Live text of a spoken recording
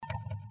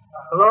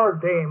A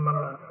large team and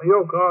a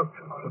yoke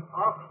oxen.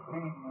 Ox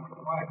team was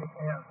wagon.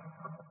 Yeah.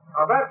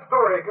 Now that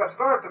story,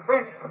 start at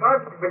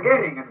the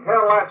beginning and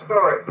tell that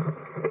story.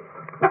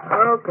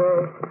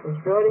 Okay.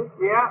 He's ready?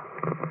 Yeah.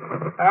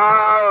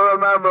 I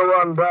remember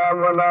one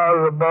time when I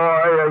was a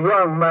boy, a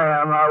young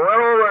man. I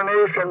went over in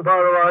the eastern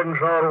part of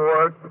Arkansas to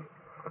work.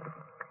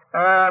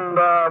 And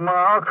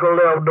my uncle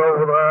lived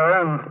over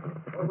there.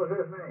 And What was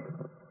his name?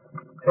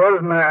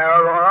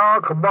 my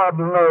Uncle Bob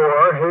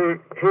Moore,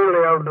 he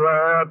lived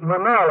there at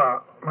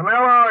Manila,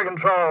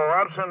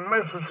 Arkansas. That's in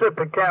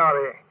Mississippi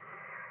County.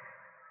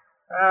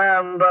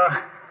 And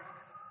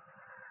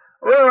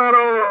we went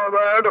over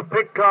there to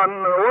pick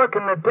cotton,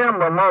 working the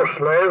timber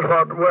mostly is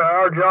what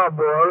our job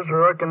was,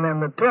 working in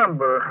the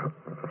timber.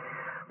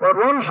 But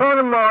one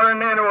Sunday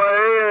morning, anyway,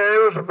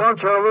 there was a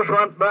bunch of us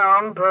went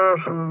down to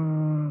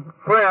some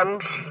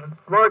friends,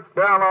 worked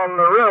down on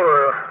the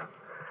river.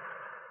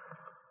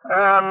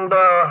 And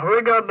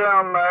we got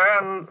down there,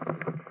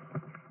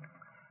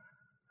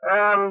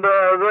 and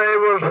there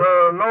was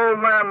an old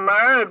man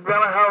there had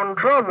been having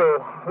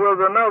trouble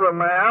with another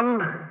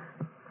man.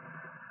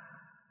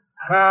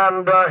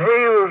 And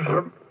he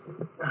was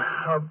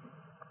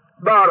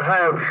about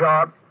half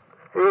shot.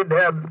 He'd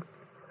had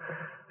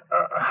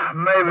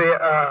maybe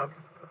a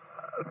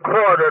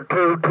quart or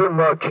two too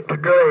much to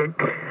drink.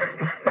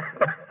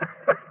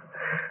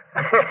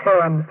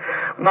 And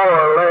more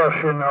or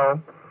less, you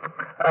know.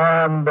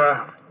 And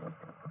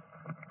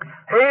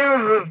he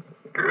was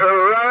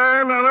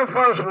raring and a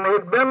fussing.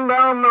 He'd been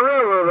down the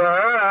river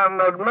there and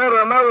had met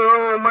another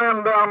old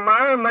man down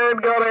there, and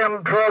they'd got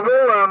in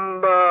trouble,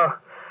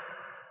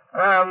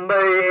 and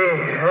they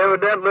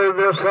evidently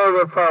this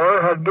other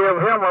fellow had give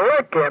him a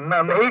licking,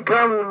 and he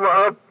come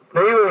up. He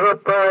was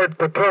up there at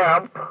the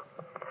camp,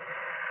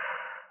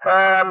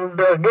 and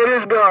get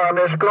his gun.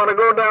 He's going to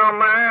go down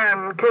there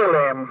and kill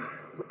him.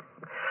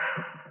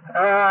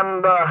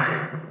 And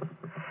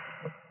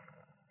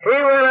he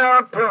went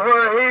out to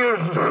where he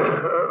was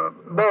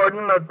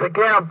boarding at the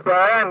camp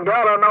there and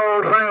got an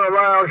old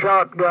single-barrel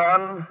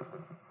shotgun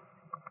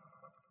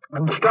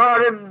and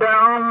started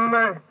down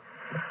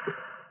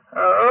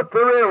up the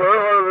river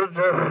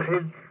where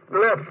he'd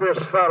left this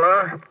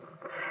fella.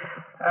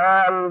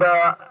 And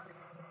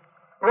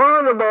one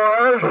of the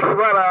boys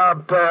went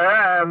out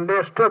there and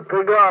just took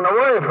the gun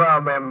away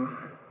from him.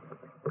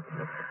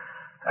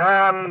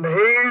 And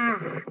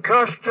he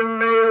cussed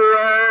and he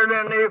rared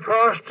and he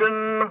fussed,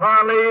 and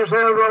finally he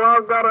said, well,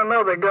 I've got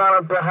another gun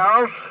at the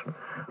house.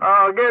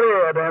 I'll get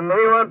it. And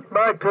he went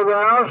back to the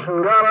house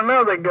and got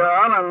another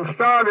gun and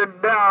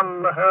started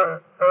down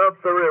up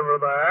the river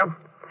there.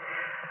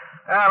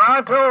 And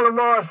I told the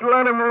boss to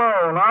let him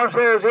alone. I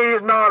says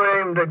he's not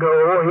aimed to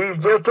go.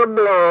 He's just a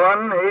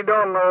blowing. He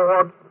don't know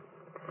what...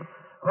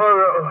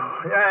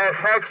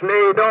 actually,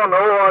 he don't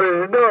know what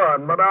he's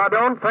doing, but I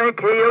don't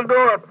think he'll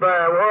go up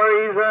there where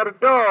he's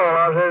at all.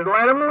 I says,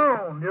 let him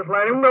alone. Just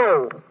let him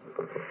go.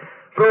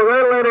 So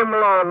they let him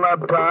alone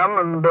that time,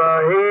 and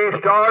he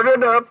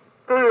started up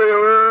the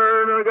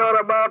river and got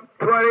about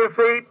 20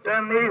 feet,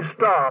 and he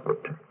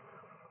stopped.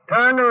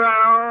 Turned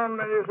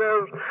around, and he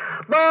says,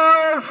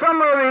 boys,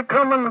 somebody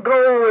come and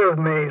go with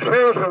me.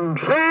 Says, and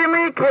see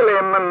me kill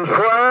him and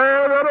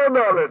swear that I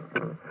done it.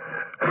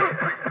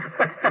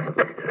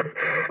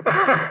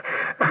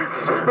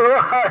 So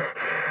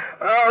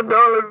I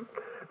told him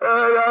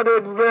I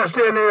didn't guess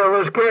any of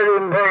us cared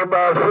anything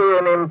about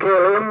seeing him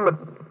kill him,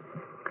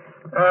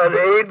 but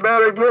he'd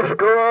better just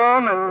go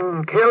on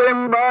and kill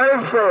him by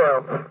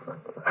himself.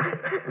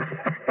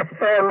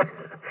 And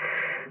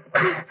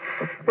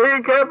he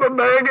kept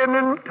begging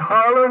and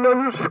hollering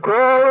and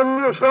squalling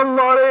to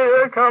somebody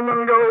to come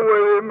and go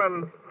with him,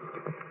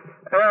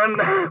 and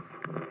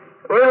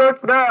we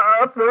looked down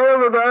up the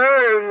river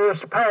there.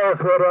 This path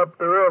went up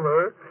the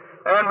river,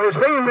 and we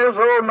seen this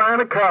old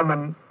man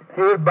a-coming.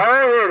 He was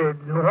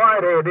bareheaded and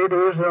white-headed. He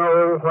was an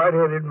old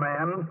white-headed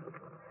man.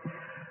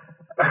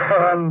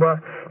 And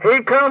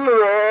he come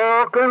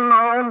walking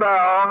on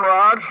down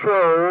right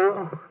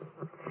slow.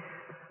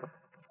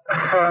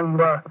 And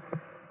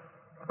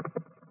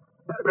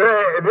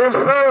this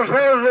fellow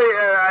says,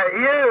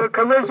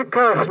 Commissioner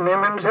cussing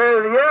him and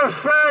says, yes,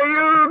 sir,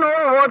 you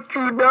know what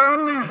you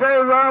done. He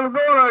says, I'm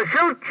going to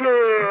shoot you.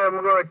 I'm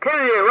going to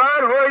kill you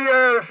right where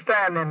you're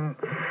standing.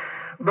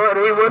 But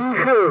he wouldn't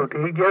shoot.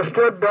 He just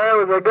stood there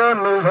with a gun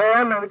in his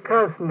hand and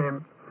cussing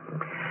him.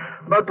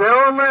 But the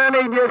old man,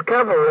 he just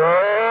kept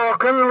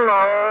walking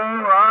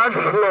along right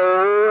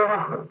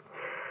slow.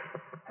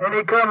 And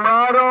he come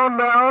right on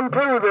down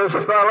to this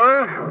feller.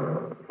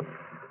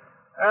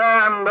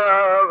 And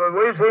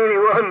we seen he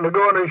wasn't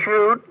going to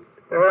shoot.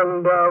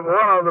 And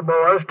one of the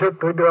boys took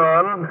the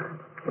gun.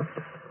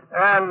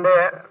 And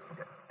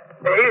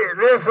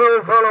this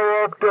old fellow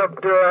walked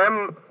up to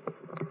him.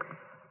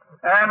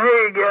 And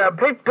he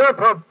picked up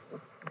a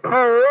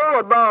pole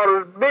about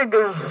as big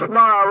as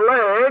my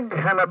leg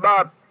and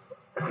about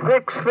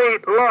 6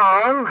 feet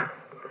long.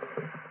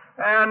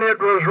 And it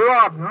was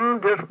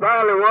rotten, just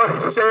barely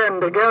was staying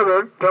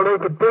together till he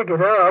could pick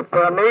it up.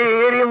 And he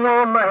hit him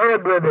on the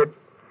head with it.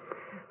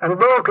 and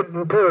broke it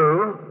in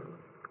two.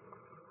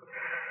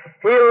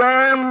 He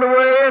lammed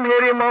away and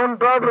hit him on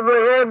top of the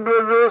head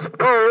with this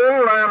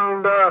pole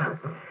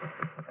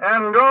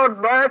and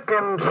rode back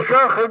and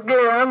struck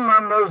again,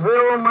 and as the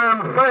old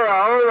man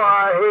fell,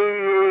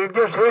 he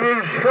just hit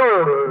his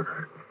shoulder.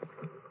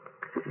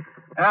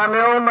 And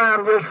the old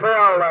man just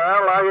fell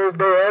there like he's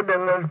dead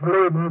and was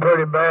bleeding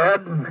pretty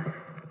bad.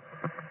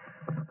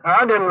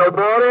 I didn't know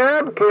what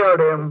had killed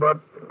him, but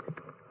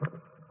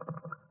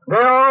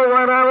they all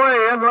went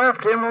away and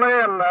left him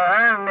laying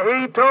there, and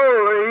he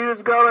told her he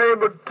was got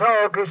able to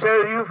talk. He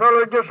says, "You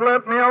fellas just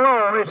let me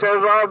alone." He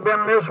says, "I've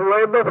been this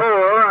way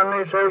before," and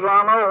he says,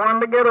 "I know when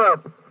to get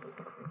up."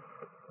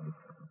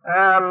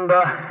 And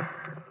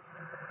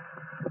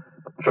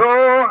so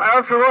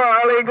after a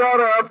while he got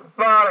up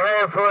about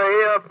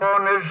halfway up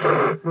on his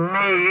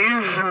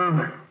knees,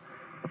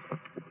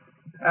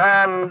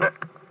 and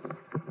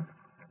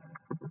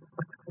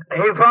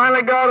he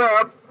finally got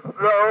up,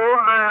 though,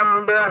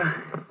 and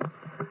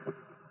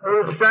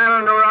was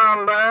standing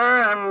around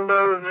there, and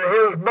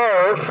his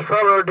boss,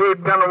 fellow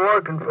he'd been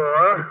working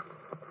for,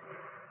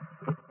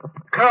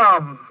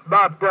 come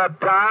about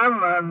that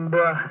time and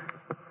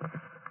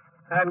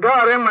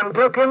got him and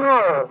took him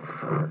off.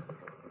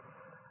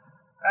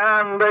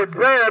 And they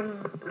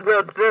said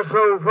that this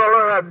old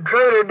fellow had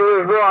traded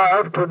his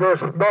wife to this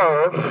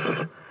boss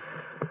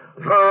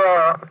for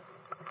an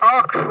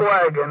ox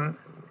wagon,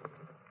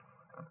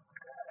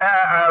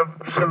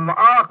 some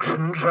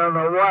oxen and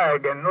a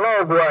wagon,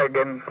 log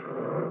wagon.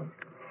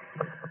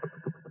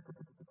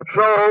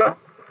 So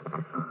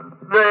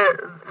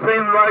it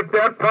seemed like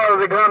that part of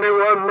the country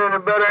wasn't any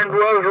better than it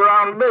was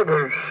around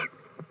Biggers.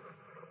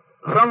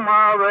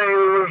 Somehow they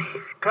was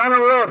kind of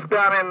rough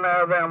down in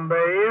there them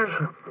days.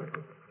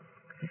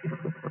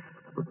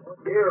 What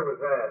year was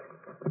that?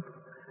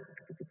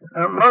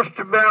 It must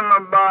have been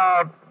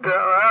about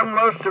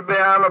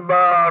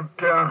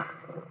 1905?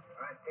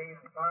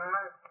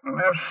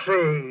 Let's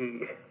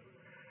see.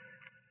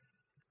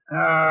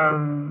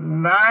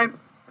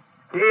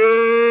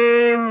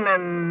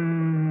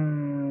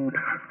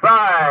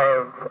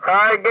 1905.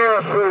 I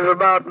guess it was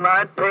about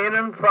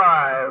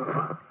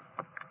 1905.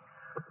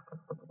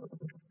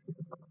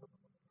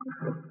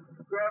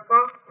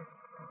 Grandpa,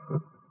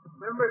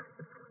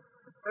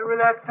 remember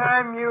that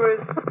time you was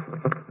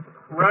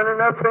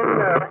running up in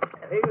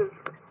he was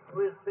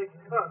with Big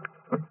Tuck.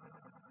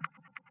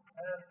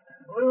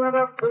 We went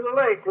up to the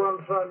lake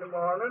one Sunday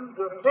morning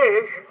to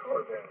fish.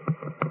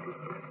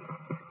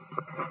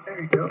 There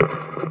you go.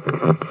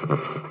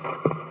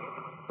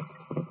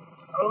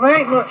 Well, there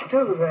ain't much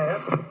to that.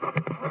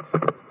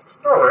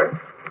 Story?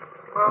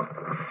 Well,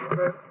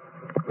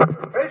 a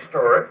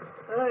story.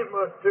 There ain't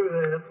much to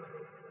that.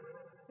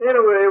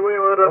 Anyway, we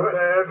went up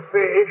there to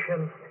fish,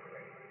 and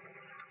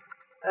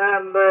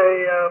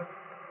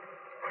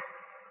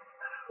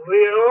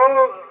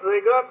they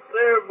got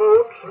their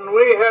boats, and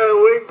we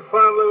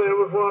finally there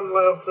was one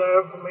left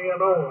there for me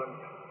and Owen.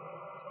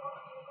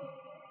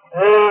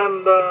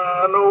 And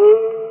an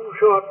old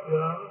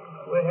shotgun.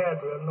 We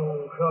had an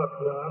old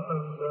shotgun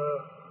and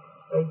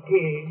a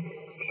gig,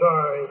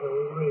 sorry, the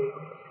rig.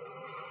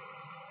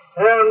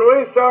 And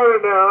we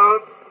started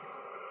out.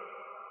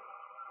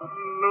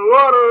 The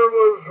water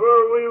was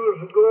where we was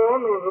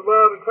going was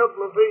about a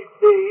couple of feet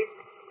deep,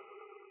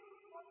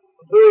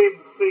 3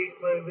 feet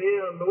maybe,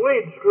 and the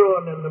weeds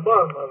growing in the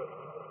bottom of it.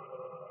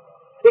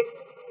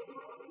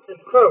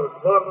 It's covered, the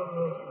bottom of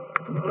the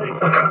lake,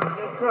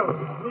 it's covered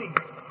with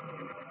weeds.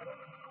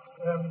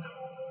 And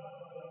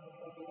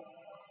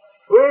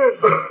we was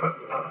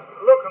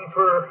looking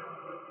for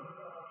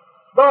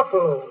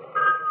buffalo.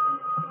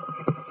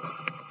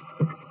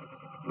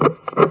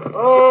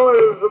 Oh,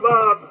 it was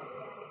about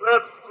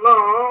that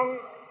long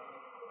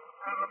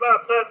and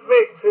about that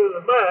big to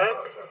the back.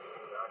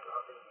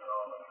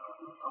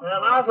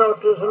 And I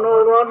thought there's an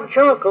old rotten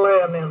chunk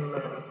laying in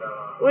there.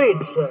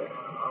 Weeds there.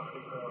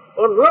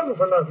 Wasn't looking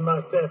for nothing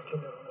like that, you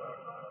know.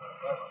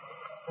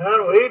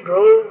 And we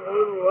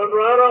went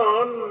right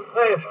on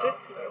past it.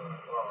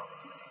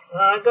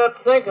 And I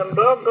got thinking,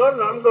 doggone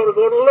it, I'm going to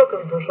go to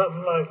looking for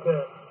something like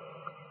that.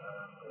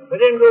 We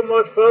didn't go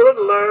much further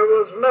till there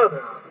was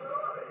another.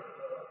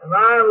 And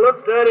I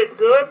looked at it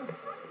good.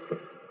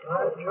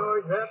 By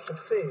George, that's a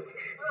fish.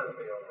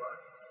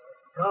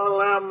 I'll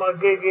lam my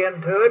gig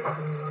into it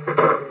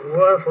and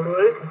whistled with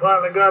it and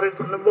finally got it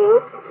in the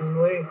boat. And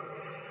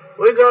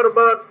we got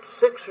about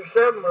 6 or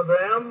 7 of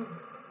them.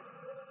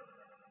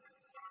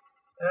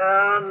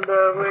 And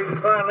we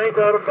finally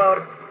got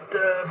about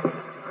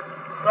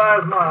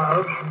 5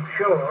 miles from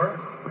shore.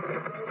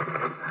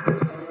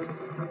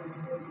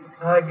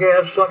 I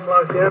guess, something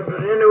like that.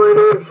 But anyway,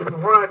 there's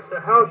some white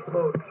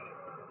houseboats.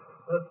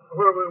 That's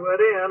where we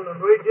went in,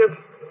 and we just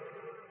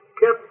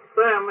kept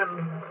them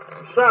in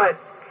sight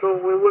so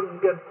we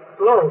wouldn't get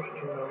lost,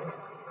 you know.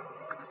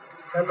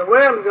 And the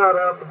wind got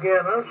up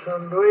against us,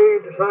 and we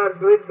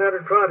decided we'd better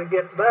try to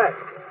get back.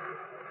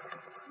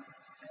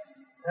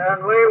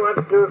 And we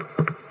went to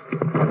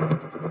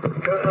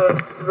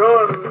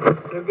rowing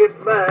to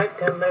get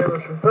back, and there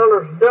were some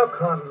fellas duck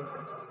hunting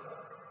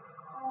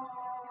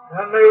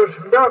And there was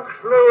some ducks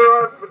flew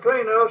right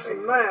between us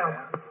and them.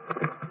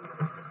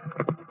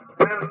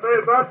 And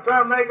by the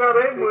time they got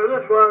in with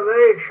us, well,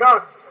 they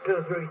shot 2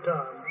 or 3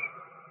 times.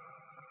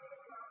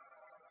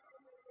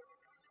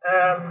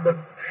 And the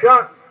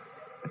shot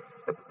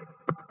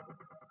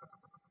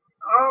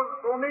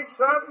on each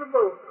side of the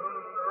boat,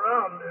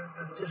 around it,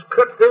 just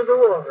cut through the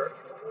water.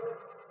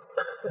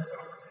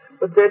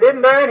 But they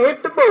didn't dare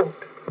hit the boat.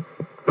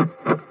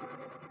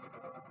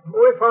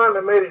 We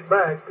finally made it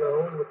back,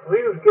 though, but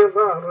we was give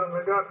up when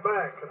we got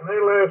back, and they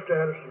laughed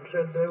at us and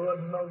said they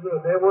wasn't no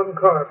good. They wasn't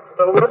carp.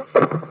 So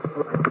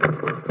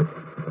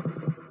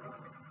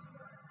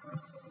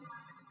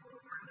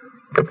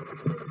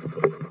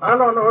I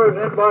don't know if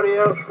anybody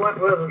else went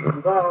with us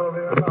and followed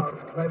it or not.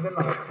 Maybe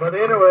not. But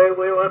anyway,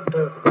 we went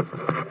to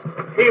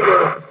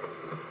Heber,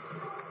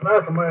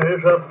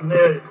 Malcolm's up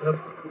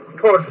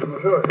towards the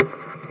Missouri.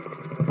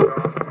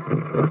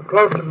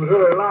 Close to the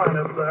Missouri line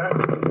up there.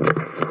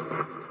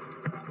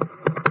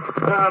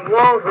 And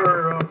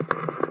Walter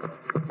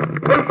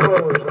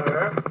Pitchell was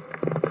there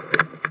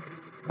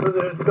with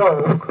his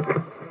dog.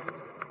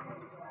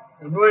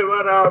 And we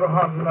went out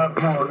hunting that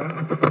morning.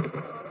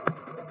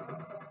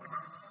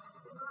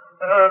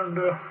 And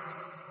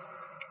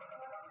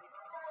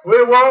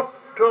we walked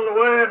till the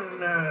way in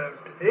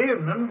the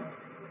evening.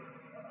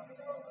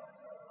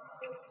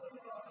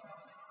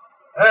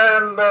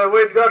 And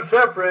we'd got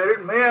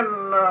separated. Me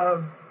and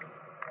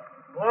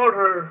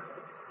Walter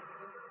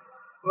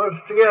was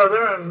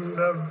together, and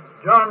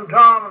John,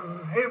 Tom, and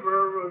Heber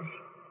was,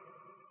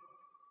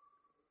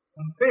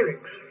 and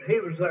Felix, he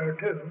was there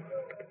too.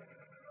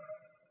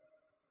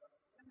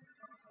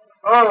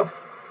 Off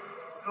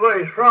the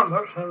ways from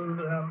us, and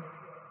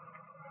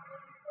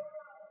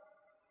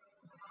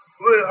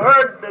we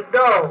heard the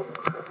dog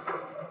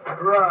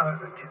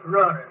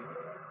running.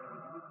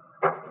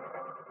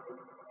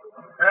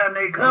 And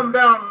he come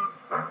down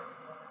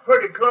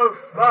pretty close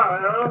by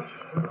us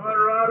and went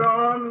right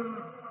on.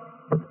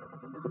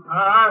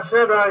 I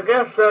said, I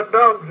guess that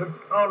dog's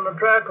on the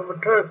track of a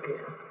turkey.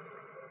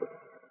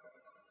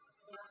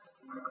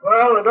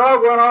 Well, the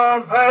dog went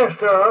on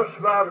past us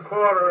about a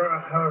quarter, or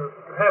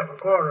half a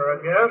quarter, I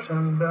guess,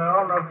 and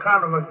on a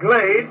kind of a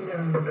glade,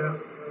 and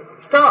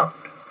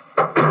stopped.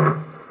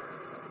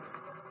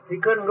 He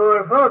couldn't go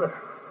any further.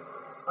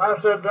 I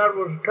said, that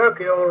was a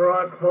turkey all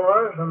right,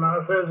 boys, and I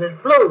says, it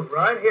flew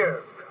right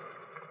here.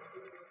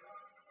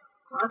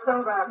 I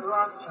saw that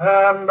once.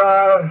 And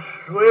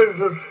we was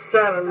just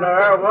standing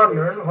there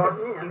wondering what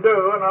to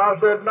do, and I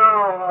said,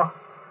 now,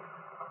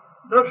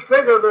 let's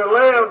figure the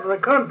lay of the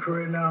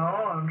country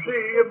now and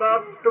see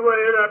about the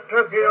way that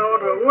turkey ought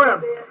to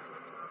went.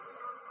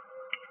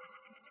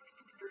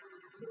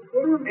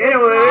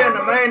 Anyway, in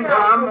the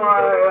meantime,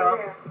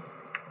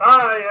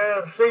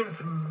 I seen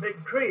some big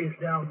trees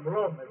down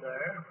below me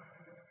there.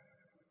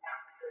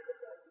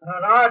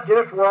 And I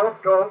just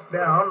walked off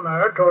down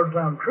there towards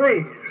them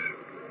trees.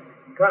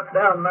 Got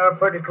down there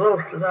pretty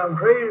close to them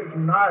trees,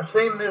 and I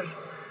seen this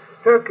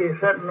turkey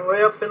sitting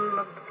way up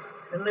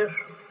in this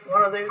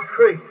one of these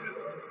trees.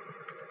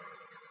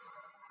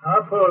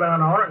 I pulled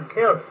down on it and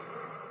killed it.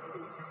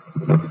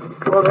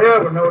 Well, they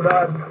ever knowed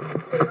I'd...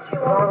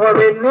 Well,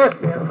 they didn't miss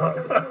me.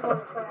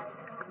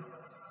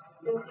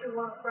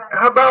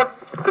 How about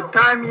the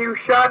time you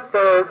shot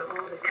the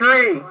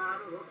tree?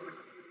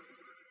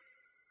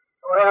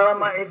 Well, I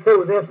might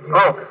do this.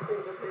 Oh.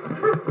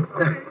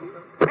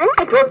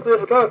 I took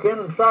this turkey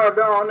and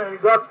started on, and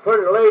it got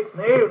pretty late in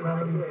the evening,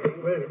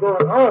 and we was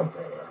going home.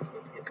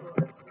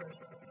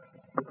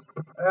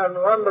 And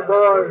one of the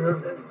boys,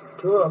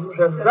 2 of them,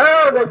 said,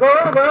 there they go,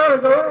 there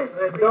they go.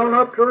 They'd gone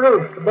up to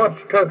roost, a bunch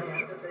of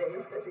turkeys.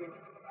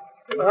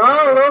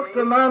 I looked,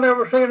 and I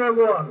never seen a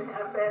one.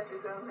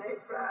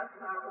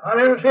 I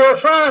didn't see a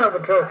sign of a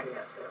turkey,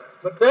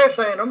 but they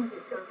seen them,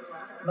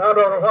 and I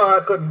don't know why I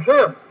couldn't see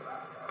them.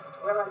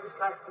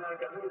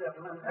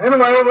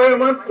 Anyway, we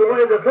went the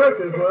way the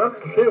turkeys went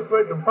to see if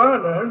we could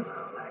find them.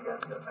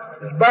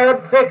 It's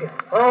bad thicket,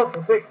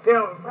 awful thick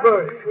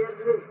bush.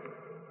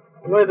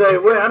 The way they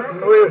went,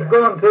 and we was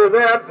going through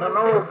that and an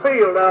old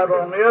field out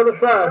on the other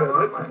side of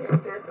it.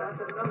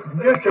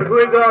 And just as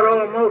we got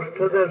almost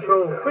to this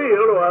old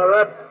field, well,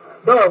 that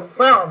dog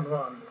found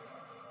one.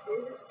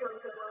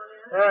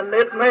 And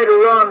it made a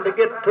run to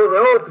get to the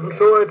open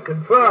so it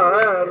could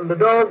fly, and the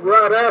dog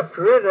right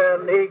after it,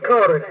 and he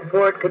caught it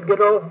before it could get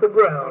off the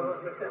ground.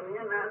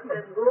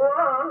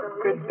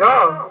 Good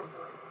dog.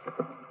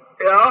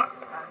 Yeah,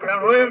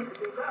 and we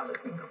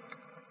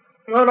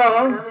went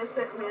on,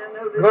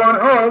 going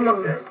home,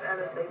 and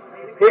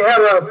he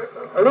had a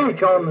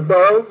leash on the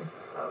dog.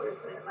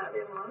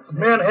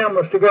 Me and him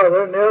was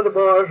together, and the other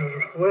boys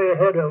was way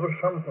ahead of us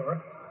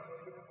somewhere.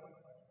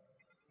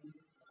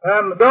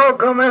 And the dog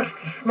commenced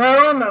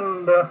smelling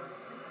and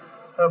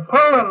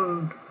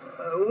pulling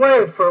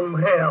away from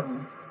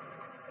him.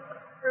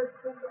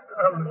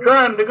 I'm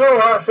trying to go.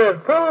 I says,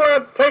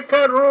 take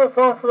that rope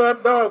off of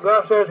that dog.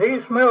 I says,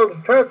 he smells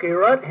turkey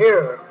right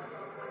here.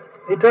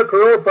 He took the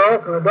rope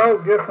off, and the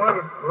dog just went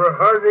as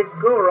hard as he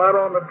could go right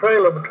on the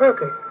trail of a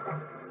turkey.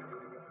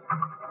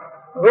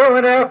 We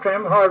went after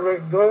him,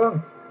 Hardwick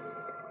going.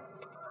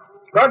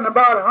 Gotten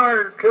about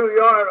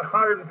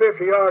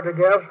 150 yards, I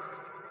guess,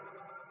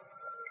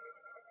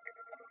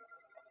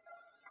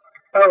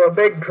 of a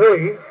big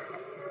tree.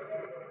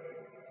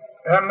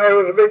 And there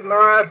was a big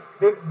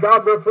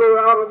gobbler flew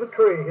out of the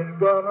tree. It had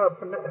gone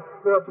up and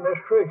flew up in this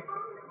tree.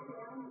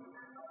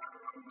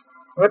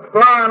 Went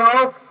flying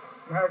off.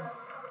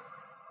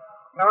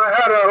 I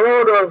had a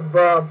load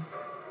of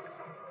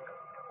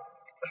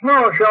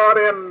small shot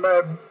in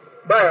the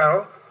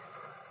barrel.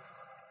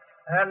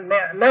 And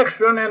the next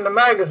one in the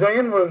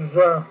magazine was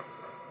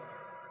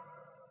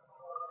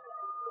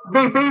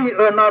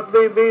not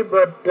BB,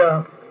 but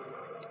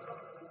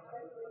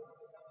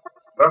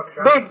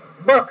big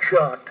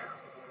buckshot.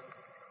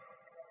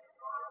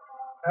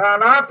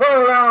 And I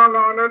pulled down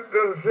on it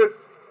as it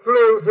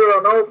flew through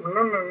an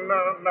opening, and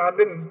I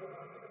didn't,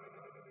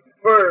 as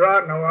far as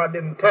I know, I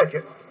didn't touch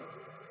it.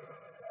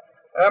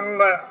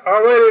 And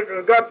I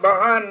waited, got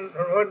behind,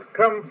 and would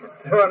come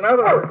to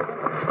another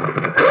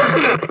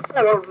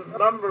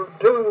number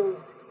 2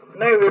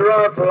 Navy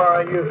rifle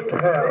I used to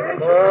have.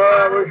 Boy,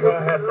 I wish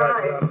I had that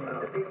gun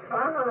now.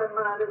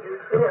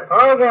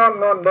 I was on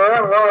one day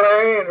while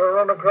I ain't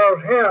run across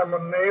him,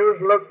 and he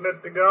was looking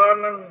at the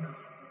gun and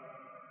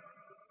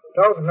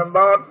talking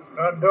about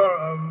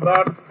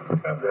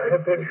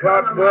if it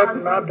shot good,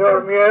 and I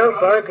told him yes,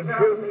 I could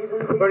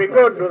shoot pretty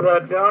good with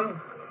that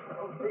gun.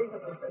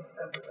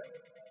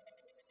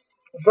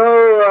 So I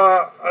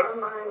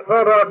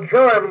thought I'd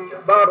show him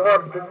about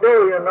what to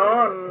do, and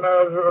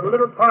there's a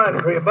little pine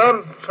tree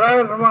about the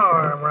size of my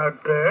arm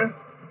right there.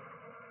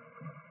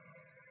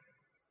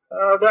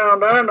 Down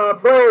there, and I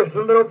blazed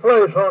a little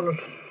place on the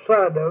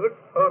side of it,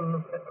 on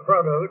the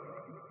front of it.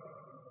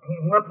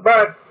 Went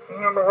back,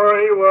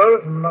 where he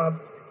was, and I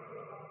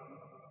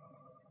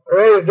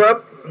raised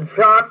up and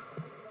shot,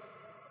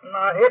 and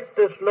I hit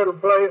this little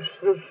place,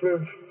 this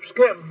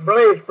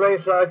blaze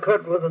place I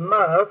cut with a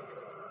knife.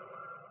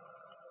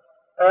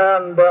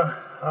 And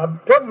I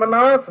took my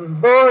knife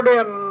and bored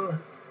in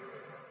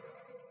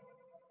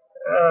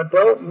to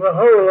open the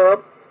hole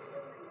up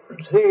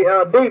and see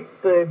how deep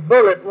the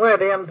bullet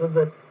went into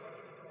the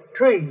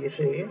tree, you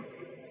see.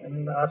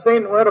 And I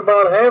seen it went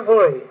about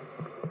halfway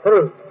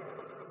through.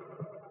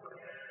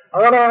 I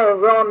went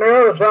on the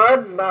other side,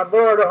 and I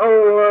bored a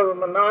hole with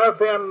my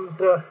knife in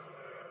the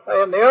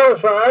other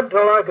side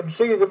till I could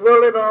see the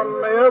bullet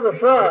on the other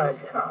side.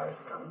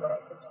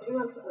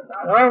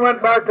 I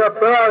went back up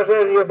there. I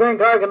said, "Do you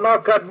think I can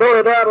knock that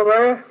bullet out of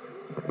there?"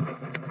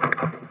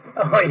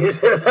 Oh, he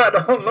said, "I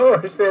don't know."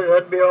 He said,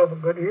 "That'd be awful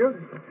good of you."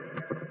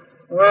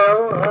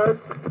 Well, I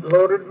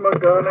loaded my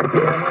gun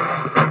again,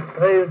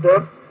 raised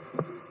up,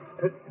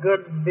 took a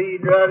good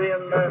bead right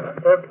in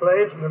that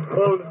place, and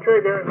pulled the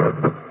trigger. And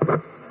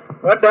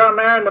went down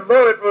there, and the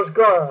bullet was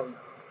gone.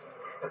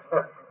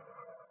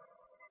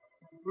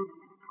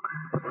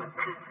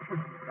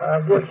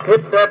 I just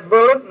hit that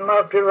bullet and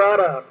knocked it right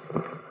out.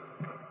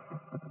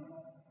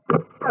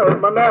 That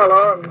was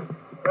Manila, and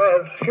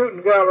there's a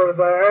shooting gallery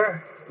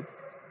there.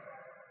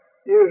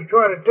 Used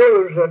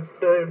 22s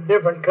at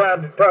different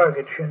kinds of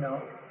targets, you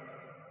know.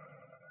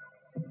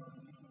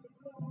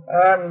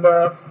 And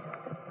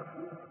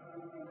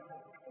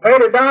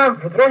paid a dime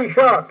for 3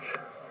 shots.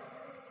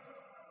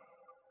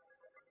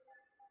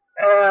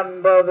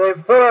 And they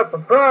put up a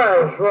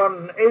prize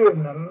one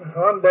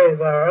day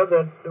there,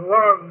 that the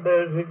one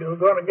they were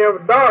going to give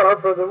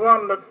 $1 for the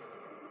one that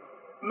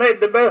made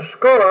the best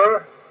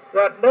score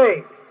that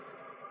day.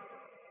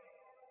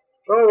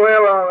 So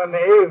well on in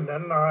the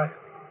evening, I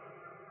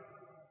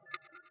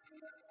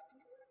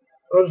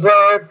was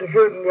there at the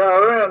shooting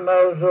gallery, and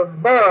there was a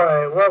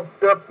boy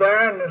walked up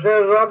there, and he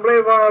says, "I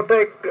believe I'll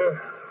take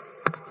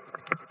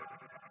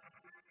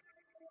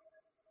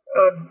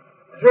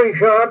 3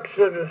 shots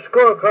at a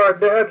scorecard."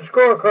 They had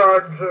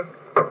scorecards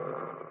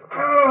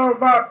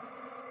about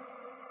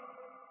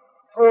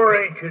 4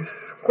 inches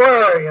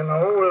square, you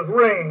know, with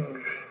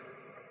rings.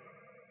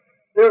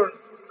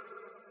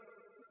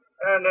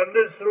 And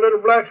this little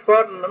black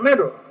spot in the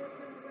middle.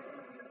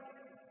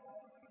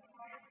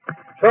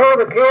 So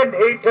the kid,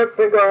 he took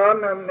the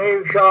gun and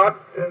he shot,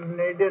 and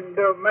he didn't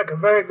make a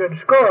very good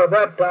score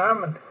that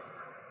time. And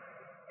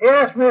he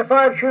asked me if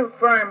I'd shoot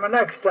for him the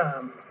next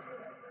time.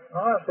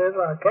 Well, I said,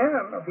 "I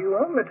can if you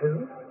want me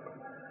to."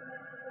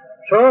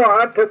 So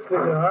I took the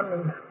gun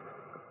and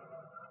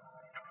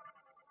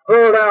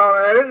pulled down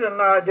at it,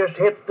 and I just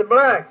hit the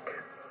black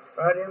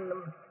right in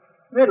the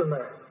middle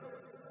there.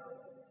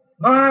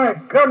 "My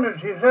goodness,"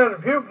 he said,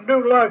 "if you can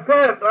do like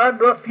that, I'd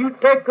let you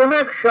take the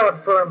next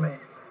shot for me."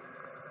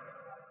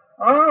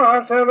 Oh,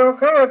 I said,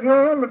 "Okay, if you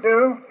want me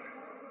to."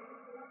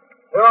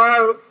 So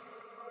I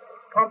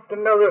pumped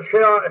another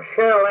shell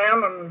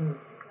in and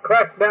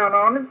cracked down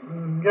on it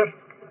and just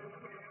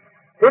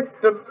hit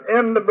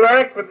the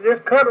black, but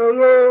just cut a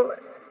little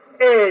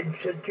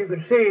edge that you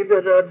could see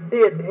that I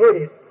did hit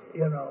it,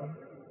 you know.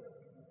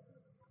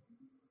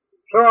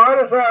 So I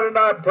decided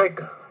I'd take